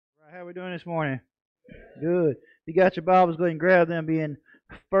How we doing this morning? Good. You got your Bibles, go ahead and grab them. Be in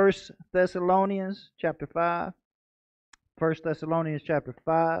 1 Thessalonians chapter 5. 1 Thessalonians chapter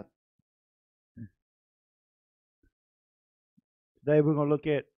 5. Today we're going to look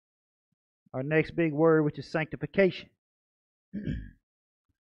at our next big word, which is sanctification.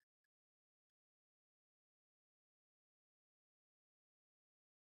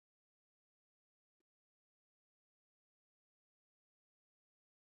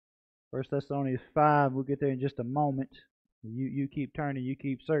 First Thessalonians 5, we'll get there in just a moment. You keep turning, you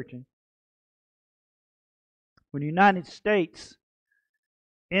keep searching. When the United States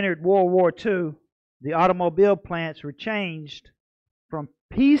entered World War II, the automobile plants were changed from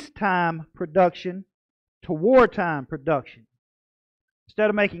peacetime production to wartime production. Instead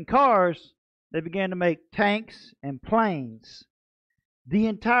of making cars, they began to make tanks and planes. The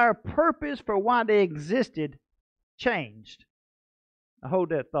entire purpose for why they existed changed. I hold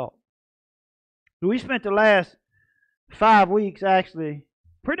that thought. We spent the last 5 weeks actually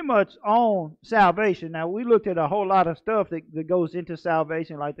pretty much on salvation. Now, we looked at a whole lot of stuff that goes into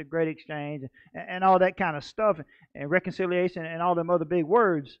salvation, like the great exchange and all that kind of stuff, and reconciliation and all them other big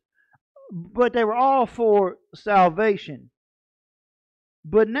words. But they were all for salvation.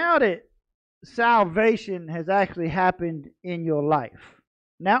 But now that salvation has actually happened in your life,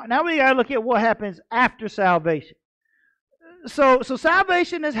 now we got to look at what happens after salvation. So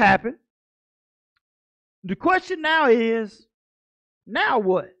salvation has happened. The question now is, now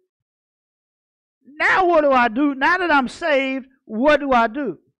what? Now what do I do? Now that I'm saved, what do I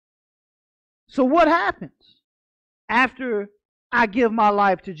do? So what happens after I give my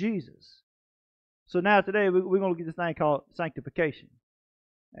life to Jesus? So now today we're going to look at this thing called sanctification.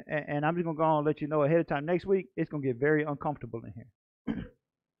 And I'm just going to go on and let you know ahead of time. Next week, it's going to get very uncomfortable in here.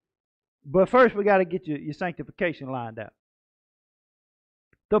 But first, we got to get your sanctification lined out.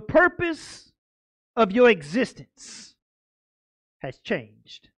 The purpose of your existence has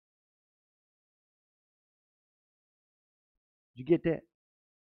changed. Did you get that?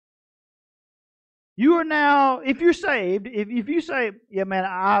 You are now, if you're saved, if you say, yeah, man,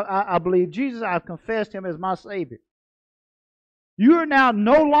 I believe Jesus, I've confessed Him as my Savior. You are now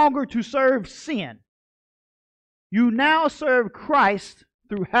no longer to serve sin. You now serve Christ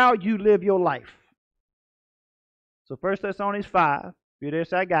through how you live your life. So 1 Thessalonians 5, if you're there,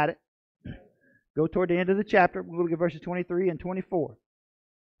 say, I got it. Go toward the end of the chapter. We'll look at verses 23 and 24.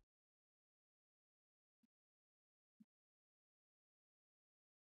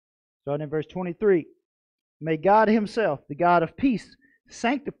 Starting in verse 23. May God Himself, the God of peace,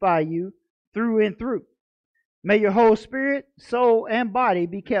 sanctify you through and through. May your whole spirit, soul, and body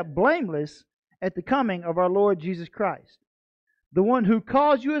be kept blameless at the coming of our Lord Jesus Christ. The one who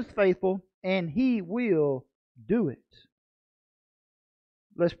calls you is faithful, and He will do it.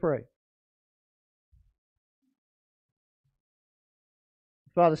 Let's pray.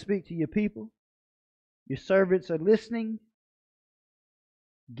 Father, speak to your people. Your servants are listening.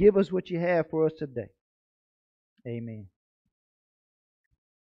 Give us what you have for us today. Amen.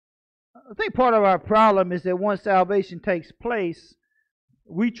 I think part of our problem is that once salvation takes place,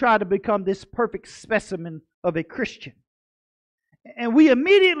 we try to become this perfect specimen of a Christian. And we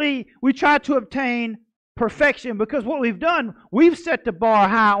try to obtain perfection, because what we've done, we've set the bar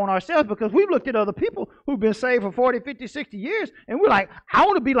high on ourselves, because we've looked at other people who've been saved for 40, 50, 60 years, and we're like, I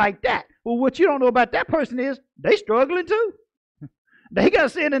want to be like that. Well, what you don't know about that person is they struggling too. They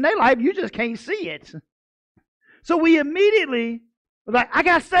got sin in their life, you just can't see it. So we immediately, like, I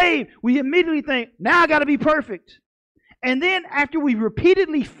got saved. We immediately think, now I got to be perfect. And then after we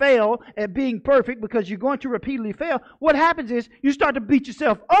repeatedly fail at being perfect, because you're going to repeatedly fail, what happens is you start to beat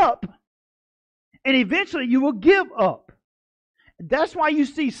yourself up, and eventually you will give up. That's why you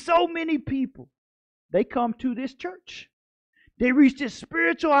see so many people, they come to this church. They reach this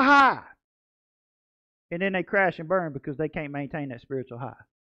spiritual high. And then they crash and burn because they can't maintain that spiritual high.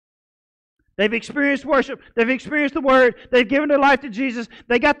 They've experienced worship. They've experienced the Word. They've given their life to Jesus.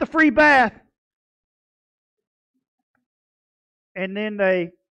 They got the free bath. And then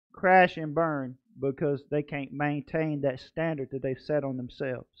they crash and burn because they can't maintain that standard that they've set on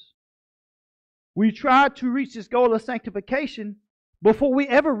themselves. We try to reach this goal of sanctification before we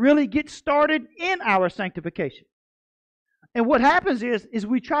ever really get started in our sanctification. And what happens is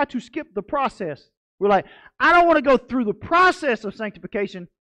we try to skip the process. We're like, I don't want to go through the process of sanctification.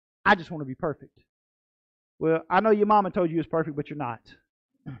 I just want to be perfect. Well, I know your mama told you it's perfect, but you're not.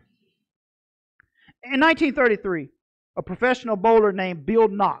 In 1933, a professional bowler named Bill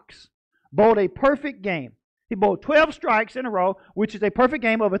Knox bowled a perfect game. He bowled 12 strikes in a row, which is a perfect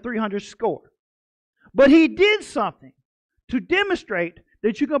game of a 300 score. But he did something to demonstrate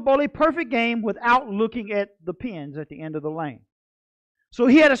that you can bowl a perfect game without looking at the pins at the end of the lane. So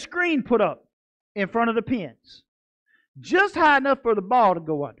he had a screen put up in front of the pins, just high enough for the ball to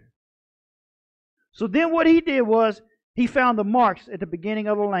go under. So then what he did was he found the marks at the beginning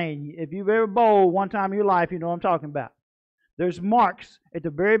of the lane. If you've ever bowled one time in your life, you know what I'm talking about. There's marks at the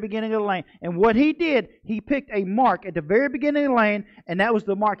very beginning of the lane. And what he did, he picked a mark at the very beginning of the lane, and that was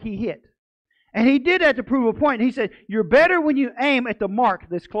the mark he hit. And he did that to prove a point. He said, you're better when you aim at the mark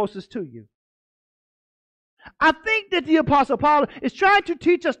that's closest to you. I think that the Apostle Paul is trying to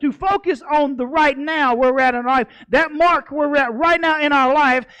teach us to focus on the right now where we're at in life, that mark where we're at right now in our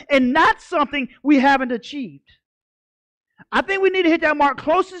life, and not something we haven't achieved. I think we need to hit that mark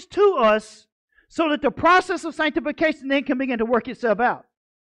closest to us so that the process of sanctification then can begin to work itself out.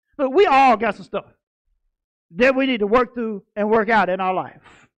 Look, we all got some stuff that we need to work through and work out in our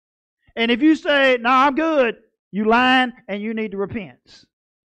life. And if you say, no, I'm good, you lying and you need to repent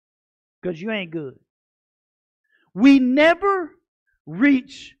because you ain't good. We never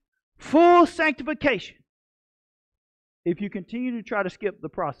reach full sanctification if you continue to try to skip the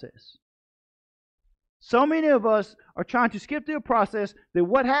process. So many of us are trying to skip the process that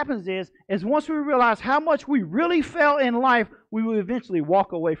what happens is once we realize how much we really fell in life, we will eventually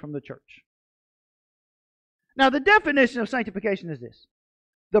walk away from the church. Now, the definition of sanctification is this: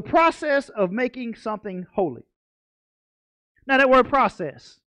 the process of making something holy. Now, that word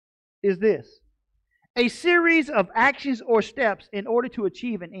process is this: a series of actions or steps in order to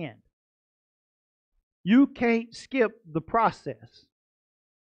achieve an end. You can't skip the process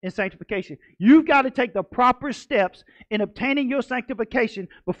in sanctification. You've got to take the proper steps in obtaining your sanctification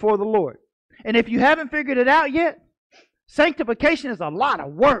before the Lord. And if you haven't figured it out yet, sanctification is a lot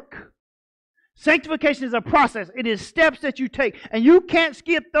of work. Sanctification is a process. It is steps that you take. And you can't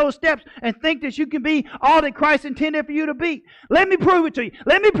skip those steps and think that you can be all that Christ intended for you to be. Let me prove it to you.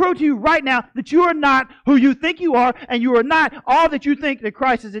 Let me prove to you right now that you are not who you think you are, and you are not all that you think that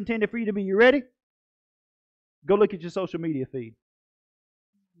Christ is intended for you to be. You ready? Go look at your social media feed.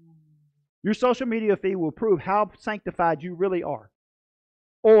 Your social media feed will prove how sanctified you really are,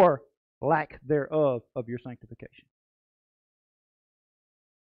 or lack thereof of your sanctification.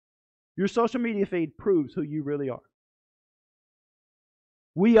 Your social media feed proves who you really are.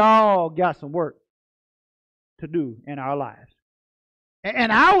 We all got some work to do in our lives.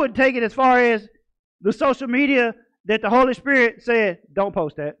 And I would take it as far as the social media that the Holy Spirit said, don't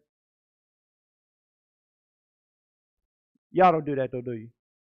post that. Y'all don't do that though, do you?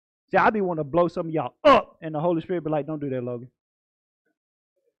 See, I be wanting to blow some of y'all up, and the Holy Spirit be like, don't do that, Logan.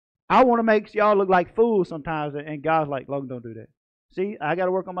 I want to make y'all look like fools sometimes, and God's like, Logan, don't do that. See, I got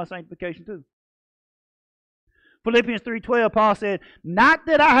to work on my sanctification too. Philippians 3:12, Paul said, not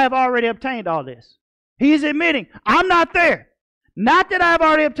that I have already obtained all this. He's admitting, I'm not there. Not that I have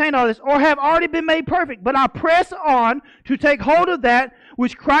already obtained all this or have already been made perfect, but I press on to take hold of that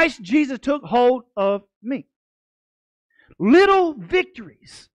which Christ Jesus took hold of me. Little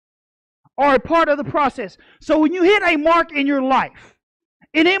victories are a part of the process. So when you hit a mark in your life,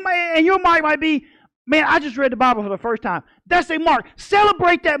 and your mark might be, man, I just read the Bible for the first time. That's a mark.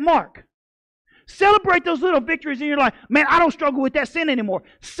 Celebrate that mark. Celebrate those little victories in your life. Man, I don't struggle with that sin anymore.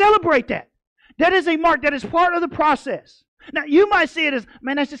 Celebrate that. That is a mark. That is part of the process. Now, you might see it as,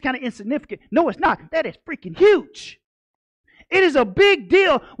 man, that's just kind of insignificant. No, it's not. That is freaking huge. It is a big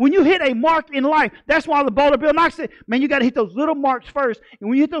deal when you hit a mark in life. That's why the bowler Bill Knox said, man, you got to hit those little marks first. And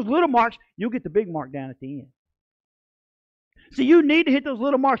when you hit those little marks, you'll get the big mark down at the end. So you need to hit those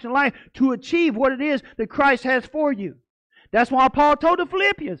little marks in life to achieve what it is that Christ has for you. That's why Paul told the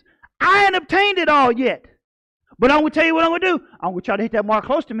Philippians, I ain't obtained it all yet. But I'm going to tell you what I'm going to do. I'm going to try to hit that mark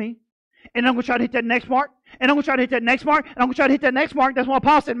close to me. And I'm going to try to hit that next mark. And I'm going to try to hit that next mark. And I'm going to try to hit that next mark. That's why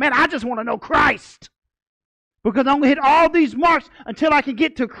Paul said, man, I just want to know Christ. Because I'm going to hit all these marks until I can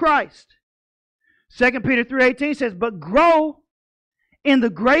get to Christ. 2 Peter 3:18 says, but grow in the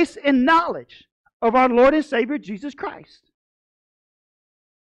grace and knowledge of our Lord and Savior Jesus Christ.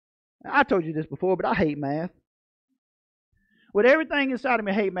 I told you this before, but I hate math. With everything inside of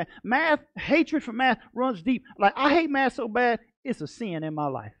me, I hate math. Math, hatred for math runs deep. Like, I hate math so bad, it's a sin in my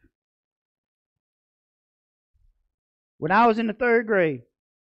life. When I was in the 3rd grade,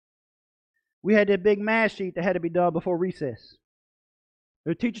 we had that big math sheet that had to be done before recess.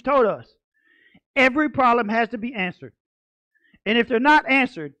 The teacher told us, every problem has to be answered. And if they're not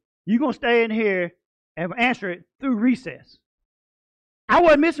answered, you're going to stay in here and answer it through recess. I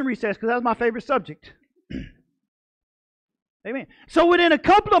wasn't missing recess because that was my favorite subject. Amen. So within a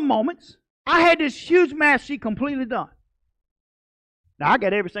couple of moments, I had this huge math sheet completely done. Now, I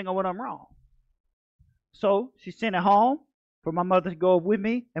got every single one of them wrong. So she sent it home. for my mother to go with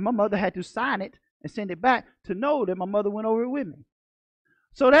me, and my mother had to sign it and send it back to know that my mother went over it with me.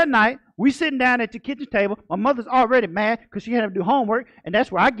 So that night, we sitting down at the kitchen table. My mother's already mad because she had to do homework, and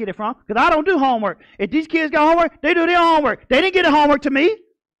that's where I get it from, because I don't do homework. If these kids got homework, they do their homework. They didn't get the homework to me.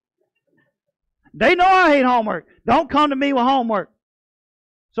 They know I hate homework. Don't come to me with homework.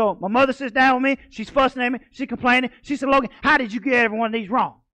 So my mother sits down with me. She's fussing at me. She's complaining. She said, Logan, how did you get every one of these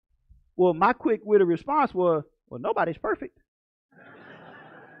wrong? Well, my quick-witted response was, well, nobody's perfect.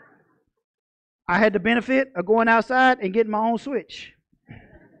 I had the benefit of going outside and getting my own switch.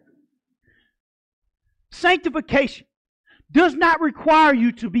 Sanctification does not require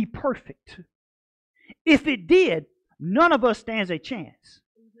you to be perfect. If it did, none of us stands a chance.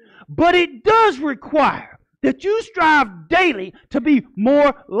 But it does require that you strive daily to be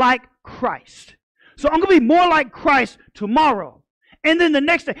more like Christ. So I'm going to be more like Christ tomorrow. And then the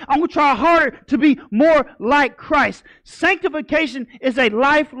next day, I'm going to try harder to be more like Christ. Sanctification is a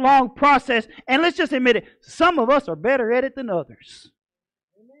lifelong process. And let's just admit it, some of us are better at it than others.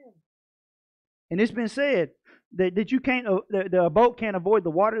 Amen. And it's been said that you can't, the boat can't avoid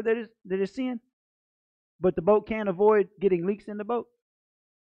the water that it's in, but the boat can't avoid getting leaks in the boat.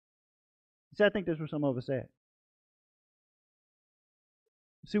 So I think that's where some of us at.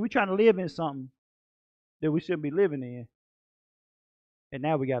 See, we're trying to live in something that we shouldn't be living in. And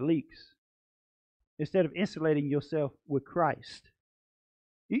now we got leaks. Instead of insulating yourself with Christ.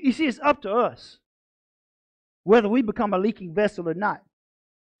 You see, it's up to us whether we become a leaking vessel or not.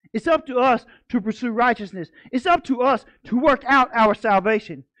 It's up to us to pursue righteousness. It's up to us to work out our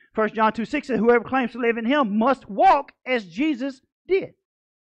salvation. 1 John 2:6 says, whoever claims to live in him must walk as Jesus did.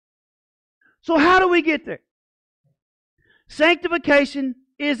 So how do we get there? Sanctification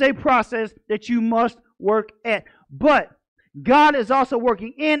is a process that you must work at. But God is also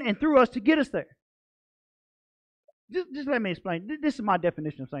working in and through us to get us there. Just let me explain. This is my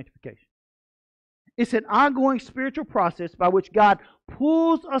definition of sanctification. It's an ongoing spiritual process by which God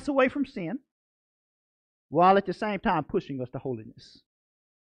pulls us away from sin while at the same time pushing us to holiness.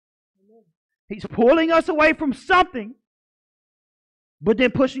 He's pulling us away from something, but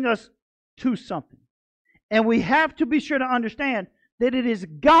then pushing us to something. And we have to be sure to understand that it is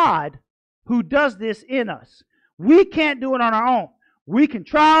God who does this in us. We can't do it on our own. We can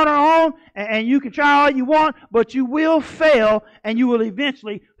try on our own, and you can try all you want, but you will fail, and you will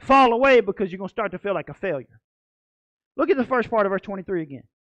eventually fall away because you're going to start to feel like a failure. Look at the first part of verse 23 again.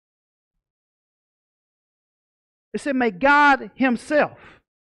 It said, may God himself,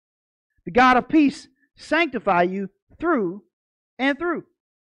 the God of peace, sanctify you through and through.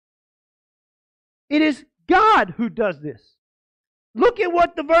 It is God who does this. Look at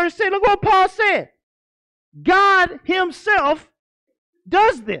what the verse said. Look what Paul said. God himself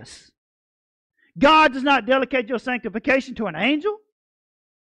does this. God does not delegate your sanctification to an angel,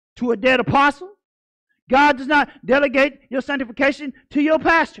 to a dead apostle. God does not delegate your sanctification to your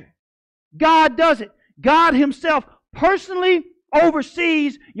pastor. God does it. God himself personally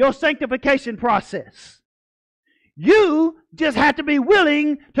oversees your sanctification process. You just have to be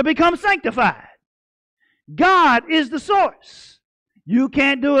willing to become sanctified. God is the source. You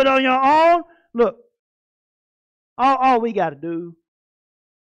can't do it on your own. Look, all we got to do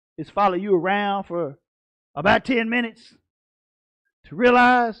is follow you around for about 10 minutes to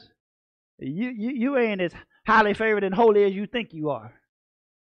realize you ain't as highly favored and holy as you think you are.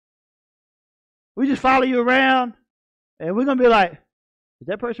 We just follow you around, and we're going to be like, is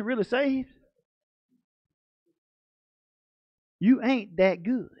that person really saved? You ain't that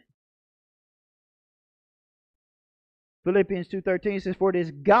good. Philippians 2:13 says, for it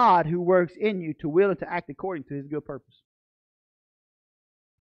is God who works in you to will and to act according to his good purpose.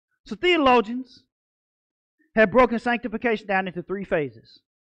 So theologians have broken sanctification down into three phases,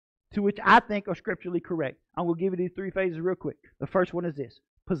 to which I think are scripturally correct. I'm going to give you these three phases real quick. The first one is this: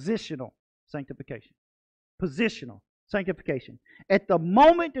 positional sanctification. Positional sanctification. At the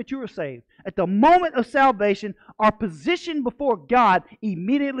moment that you are saved, at the moment of salvation, our position before God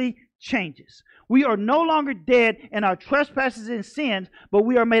immediately changes. We are no longer dead in our trespasses and sins, but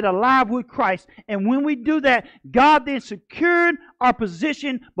we are made alive with Christ. And when we do that, God then secured our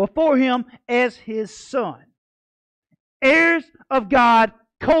position before him as his son. Heirs of God,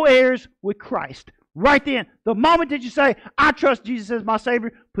 co-heirs with Christ. Right then, the moment that you say, I trust Jesus as my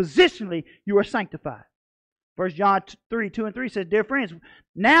Savior, positionally, you are sanctified. 1 John 3:2-3 says, dear friends,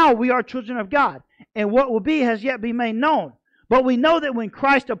 now we are children of God, and what will be has yet been made known. But we know that when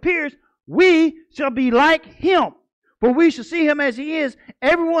Christ appears, we shall be like him, for we shall see him as he is.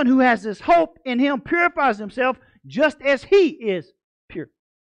 Everyone who has this hope in him purifies himself just as he is pure.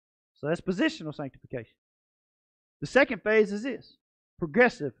 So that's positional sanctification. The second phase is this: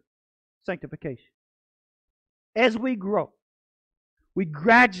 progressive sanctification. As we grow, we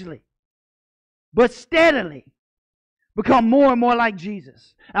gradually but steadily become more and more like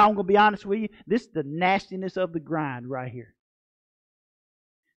Jesus. And I'm going to be honest with you, this is the nastiness of the grind right here.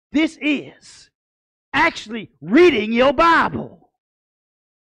 This is actually reading your Bible.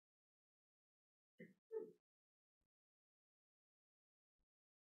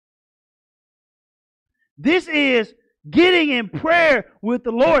 This is getting in prayer with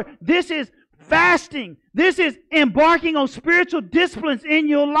the Lord. This is fasting. This is embarking on spiritual disciplines in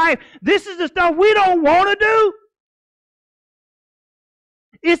your life. This is the stuff we don't want to do.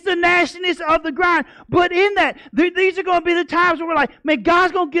 It's the nastiness of the grind. But in that, these are going to be the times where we're like, man,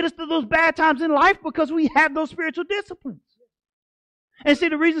 God's going to get us through those bad times in life because we have those spiritual disciplines. And see,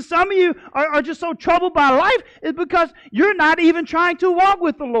 the reason some of you are just so troubled by life is because you're not even trying to walk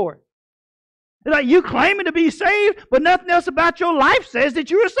with the Lord. It's like you claiming to be saved, but nothing else about your life says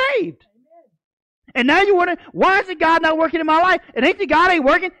that you are saved. And now you wonder, why is God not working in my life? It ain't that God ain't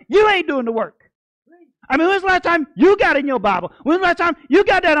working. You ain't doing the work. I mean, when's the last time you got in your Bible? When's the last time you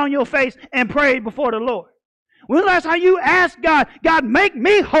got that on your face and prayed before the Lord? When's the last time you asked God, God, make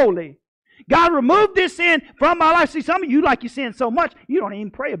me holy? God, remove this sin from my life. See, some of you like your sin so much, you don't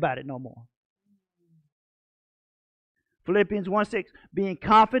even pray about it no more. Philippians 1:6, being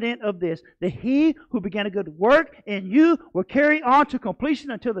confident of this, that he who began a good work in you will carry on to completion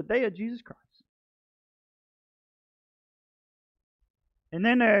until the day of Jesus Christ. And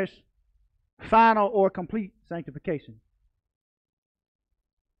then there's final or complete sanctification.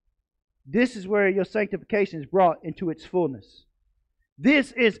 This is where your sanctification is brought into its fullness.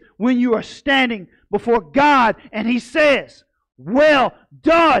 This is when you are standing before God and He says, well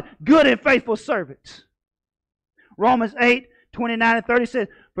done, good and faithful servants. Romans 8:29-30 says,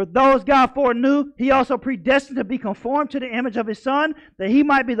 for those God foreknew, He also predestined to be conformed to the image of His Son, that He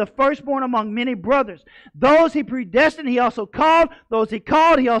might be the firstborn among many brothers. Those He predestined, He also called. Those He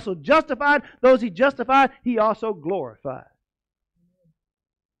called, He also justified. Those He justified, He also glorified.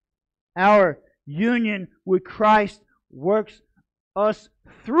 Our union with Christ works us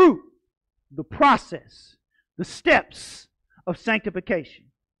through the process, the steps of sanctification.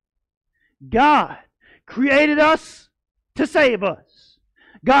 God created us to save us.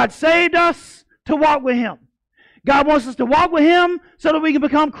 God saved us to walk with Him. God wants us to walk with Him so that we can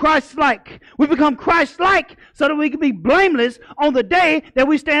become Christ-like. We become Christ-like so that we can be blameless on the day that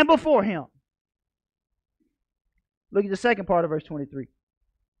we stand before Him. Look at the second part of verse 23.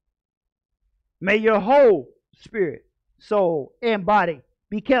 May your whole spirit, soul, and body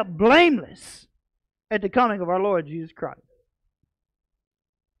be kept blameless at the coming of our Lord Jesus Christ.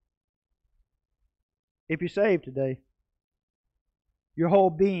 If you're saved today, your whole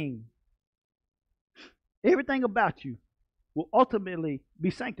being, everything about you will ultimately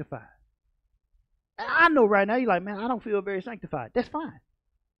be sanctified. I know right now you're like, man, I don't feel very sanctified. That's fine.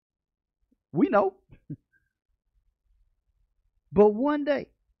 We know. But one day,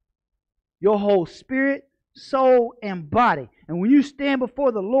 your whole spirit, soul, and body, and when you stand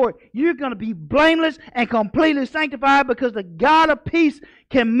before the Lord, you're going to be blameless and completely sanctified because the God of peace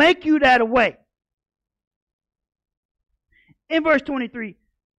can make you that way. In verse 23,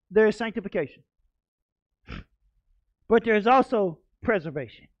 there is sanctification. But there is also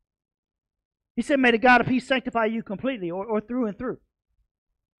preservation. He said, may the God of peace sanctify you completely or through and through.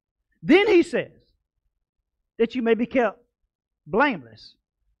 Then he says that you may be kept blameless.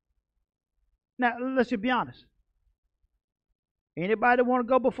 Now, let's just be honest. Anybody want to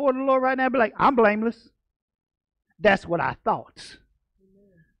go before the Lord right now and be like, I'm blameless? That's what I thought.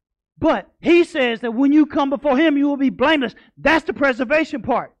 But he says that when you come before Him, you will be blameless. That's the preservation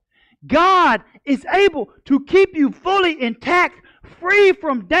part. God is able to keep you fully intact, free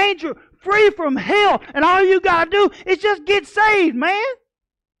from danger, free from hell. And all you got to do is just get saved, man.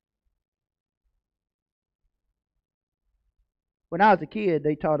 When I was a kid,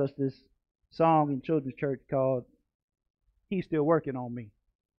 they taught us this song in children's church called He's Still Working on Me.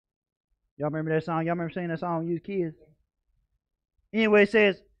 Y'all remember that song? Y'all remember singing that song when you was kids? Anyway, it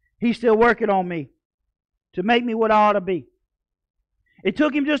says, He's still working on me to make me what I ought to be. It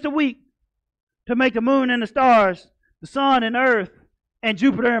took Him just a week to make the moon and the stars, the sun and earth, and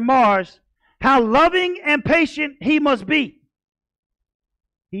Jupiter and Mars. How loving and patient He must be.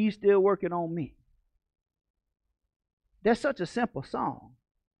 He's still working on me. That's such a simple song.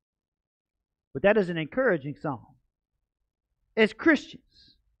 But that is an encouraging song. As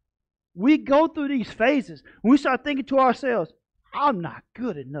Christians, we go through these phases. We start thinking to ourselves, I'm not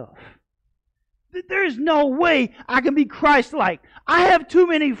good enough. There's no way I can be Christ-like. I have too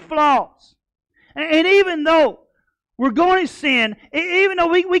many flaws. And even though We're going to sin. Even though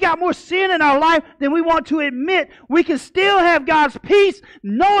we got more sin in our life than we want to admit, we can still have God's peace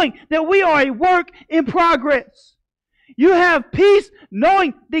knowing that we are a work in progress. You have peace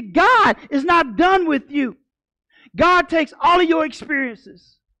knowing that God is not done with you. God takes all of your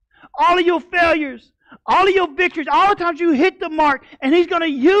experiences, all of your failures, all of your victories, all the times you hit the mark, and He's going to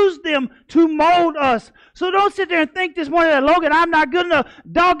use them to mold us. So don't sit there and think this morning that, Logan, I'm not good enough.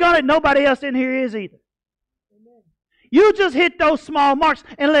 Doggone it, nobody else in here is either. You just hit those small marks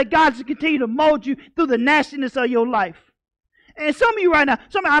and let God just continue to mold you through the nastiness of your life. And some of you right now,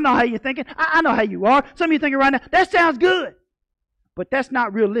 I know how you're thinking. I know how you are. Some of you thinking right now, that sounds good. But that's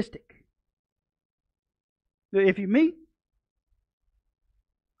not realistic. If you me,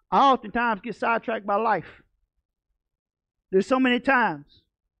 I oftentimes get sidetracked by life. There's so many times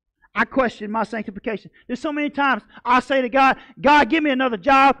I question my sanctification. There's so many times I say to God, God, give me another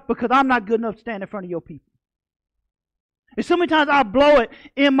job because I'm not good enough to stand in front of your people. And so many times I blow it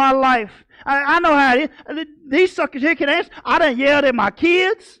in my life. I know how it is. These suckers here can answer. I done yelled at my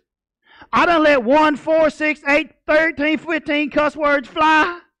kids. I done let 1, 4, 6, 8, 13, 15 cuss words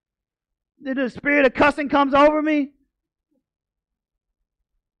fly. The spirit of cussing comes over me.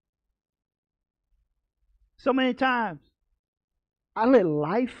 So many times I let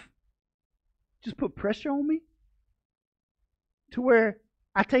life just put pressure on me to where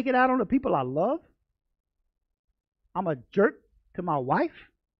I take it out on the people I love. I'm a jerk to my wife.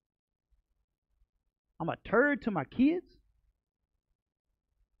 I'm a turd to my kids.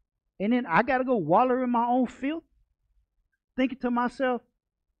 And then I got to go wallow in my own filth, thinking to myself,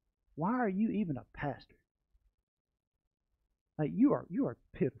 why are you even a pastor? Like you are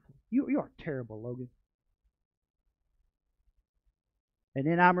pitiful. You are terrible, Logan. And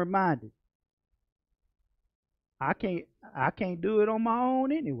then I'm reminded, I can't do it on my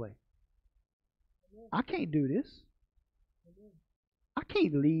own anyway. I can't do this. I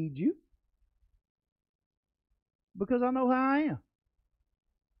can't lead you because I know how I am.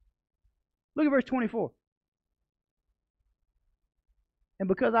 Look at verse 24. And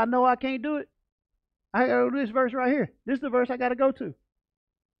because I know I can't do it, I got to go to this verse right here. This is the verse I got to go to.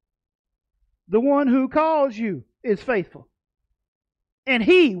 The one who calls you is faithful, and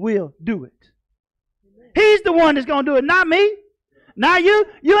He will do it. He's the one that's going to do it, not me. Not you.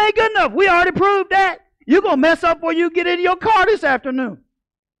 You ain't good enough. We already proved that. You're going to mess up when you get into your car this afternoon.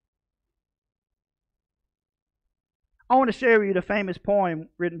 I want to share with you the famous poem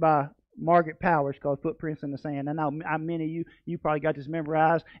written by Margaret Powers called Footprints in the Sand. I know many of you probably got this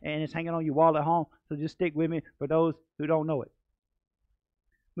memorized and it's hanging on your wall at home, so just stick with me for those who don't know it.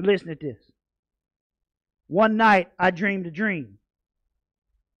 But listen to this. One night I dreamed a dream.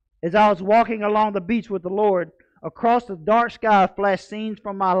 As I was walking along the beach with the Lord, across the dark sky flashed scenes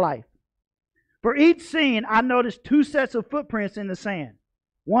from my life. For each scene, I noticed 2 sets of footprints in the sand,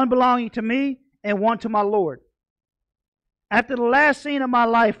 one belonging to me and one to my Lord. After the last scene of my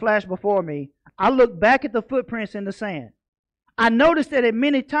life flashed before me, I looked back at the footprints in the sand. I noticed that at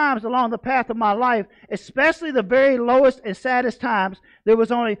many times along the path of my life, especially the very lowest and saddest times, there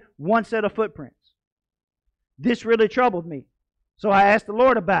was only one set of footprints. This really troubled me. So I asked the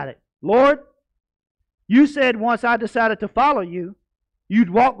Lord about it. Lord, you said once I decided to follow you, you'd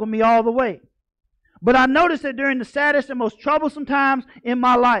walk with me all the way. But I noticed that during the saddest and most troublesome times in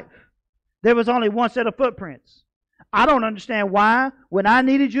my life, there was only one set of footprints. I don't understand why, when I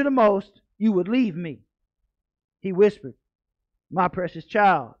needed you the most, you would leave me. He whispered, my precious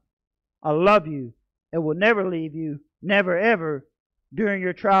child, I love you and will never leave you, never ever, during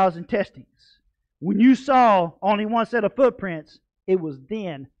your trials and testings. When you saw only one set of footprints, it was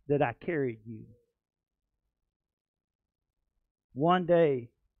then that I carried you. One day,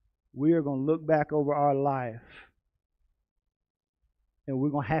 we are going to look back over our life and we're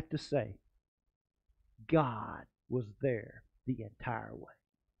going to have to say, God was there the entire way.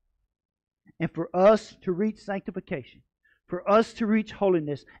 And for us to reach sanctification, for us to reach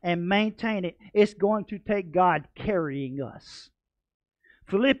holiness and maintain it, it's going to take God carrying us.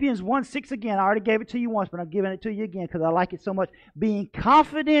 Philippians 1:6 again, I already gave it to you once, but I'm giving it to you again because I like it so much. Being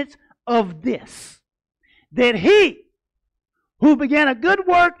confident of this, that He who began a good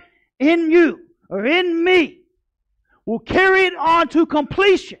work in you or in me will carry it on to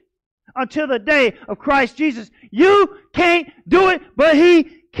completion until the day of Christ Jesus. You can't do it, but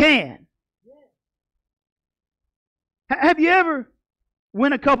He can. Have you ever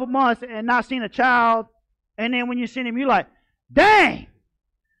went a couple months and not seen a child, and then when you see him, you're like, dang,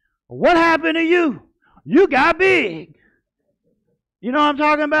 what happened to you? You got big. You know what I'm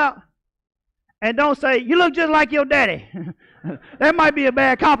talking about? And don't say, you look just like your daddy. That might be a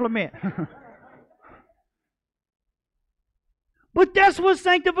bad compliment. But that's what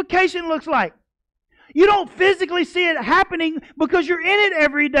sanctification looks like. You don't physically see it happening because you're in it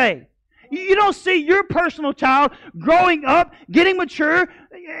every day. You don't see your personal child growing up, getting mature,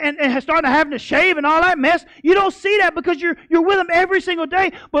 and starting to having to shave and all that mess. You don't see that because you're with them every single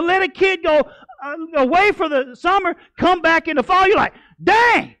day. But let a kid go away for the summer, come back in the fall. You're like,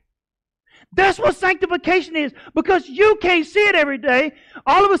 dang! That's what sanctification is, because you can't see it every day.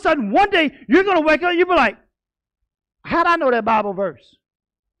 All of a sudden, one day, you're going to wake up and you'll be like, how'd I know that Bible verse?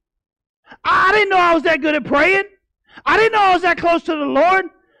 I didn't know I was that good at praying. I didn't know I was that close to the Lord.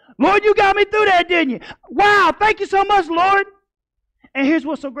 Lord, you got me through that, didn't you? Wow, thank you so much, Lord. And here's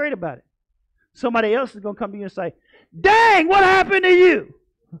what's so great about it. Somebody else is going to come to you and say, dang, what happened to you?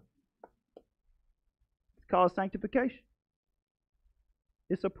 It's called sanctification.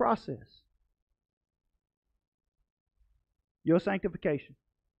 It's a process. Your sanctification,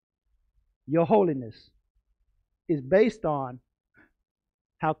 your holiness is based on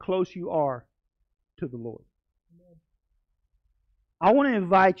how close you are to the Lord. I want to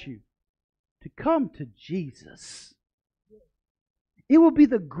invite you to come to Jesus. It will be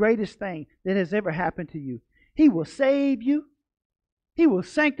the greatest thing that has ever happened to you. He will save you. He will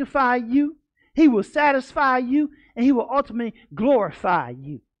sanctify you. He will satisfy you. And He will ultimately glorify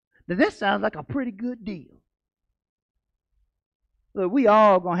you. Now that sounds like a pretty good deal. Look, we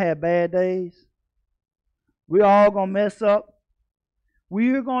all going to have bad days. We all going to mess up.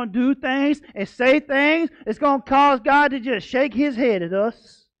 We're going to do things and say things. It's going to cause God to just shake His head at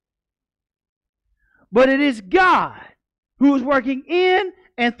us. But it is God who is working in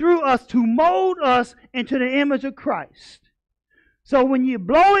and through us to mold us into the image of Christ. So when you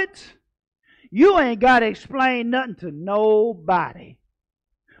blow it, you ain't got to explain nothing to nobody.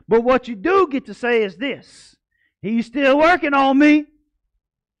 But what you do get to say is this: He's still working on me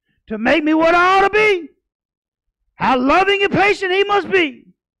to make me what I ought to be. How loving and patient He must be,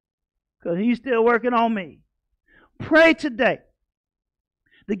 because He's still working on me. Pray today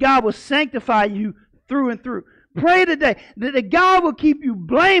that God will sanctify you through and through. Pray today that God will keep you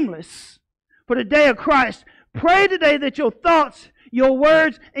blameless for the day of Christ. Pray today that your thoughts, your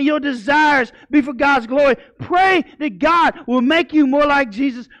words, and your desires be for God's glory. Pray that God will make you more like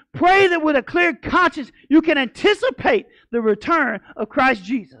Jesus. Pray that with a clear conscience you can anticipate the return of Christ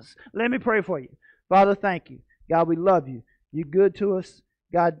Jesus. Let me pray for you. Father, thank you. God, we love you. You're good to us.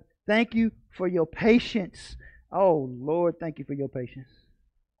 God, thank you for your patience. Oh, Lord, thank you for your patience.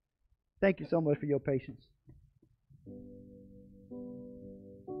 Thank you so much for your patience.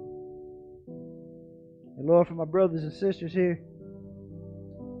 And Lord, for my brothers and sisters here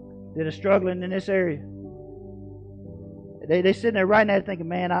that are struggling in this area, they sitting there right now thinking,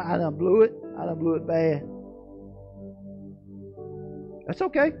 man, I done blew it. I done blew it bad. That's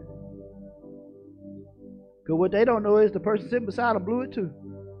okay. Because what they don't know is the person sitting beside them blew it too.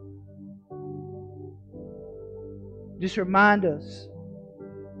 Just remind us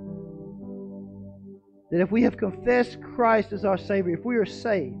that if we have confessed Christ as our Savior, if we are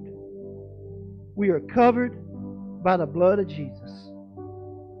saved, we are covered by the blood of Jesus.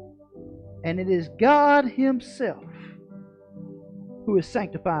 And it is God Himself who is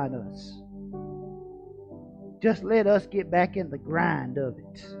sanctifying us. Just let us get back in the grind of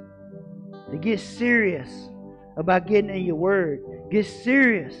it. To get serious about getting in your word. Get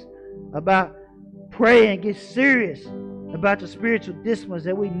serious about praying. Get serious about the spiritual disciplines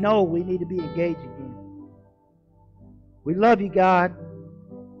that we know we need to be engaging in. We love you, God.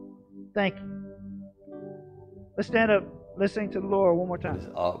 Thank you. Let's stand up. Let's sing to the Lord one more time. What is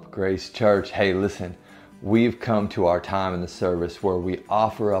up, Grace Church? Hey, listen. We've come to our time in the service where we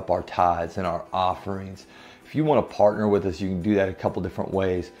offer up our tithes and our offerings. If you want to partner with us, you can do that a couple different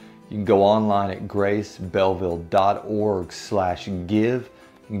ways. You can go online at gracebelleville.org/give.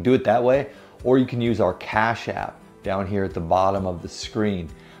 You can do it that way, or you can use our Cash App down here at the bottom of the screen.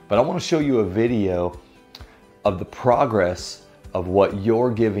 But I want to show you a video of the progress of what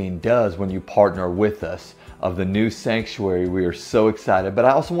your giving does when you partner with us, of the new sanctuary. We are so excited. But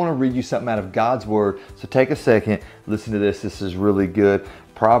I also want to read you something out of God's Word. So take a second, listen to this. This is really good.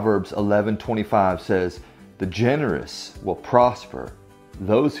 Proverbs 11:25 says, "The generous will prosper.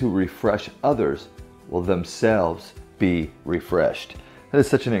 Those who refresh others will themselves be refreshed." That is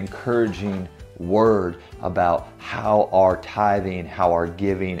such an encouraging word about how our tithing, how our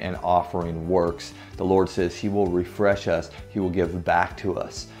giving and offering works. The Lord says He will refresh us. He will give back to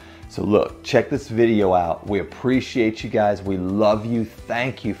us. So look, check this video out. We appreciate you guys. We love you.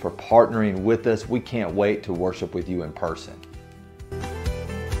 Thank you for partnering with us. We can't wait to worship with you in person.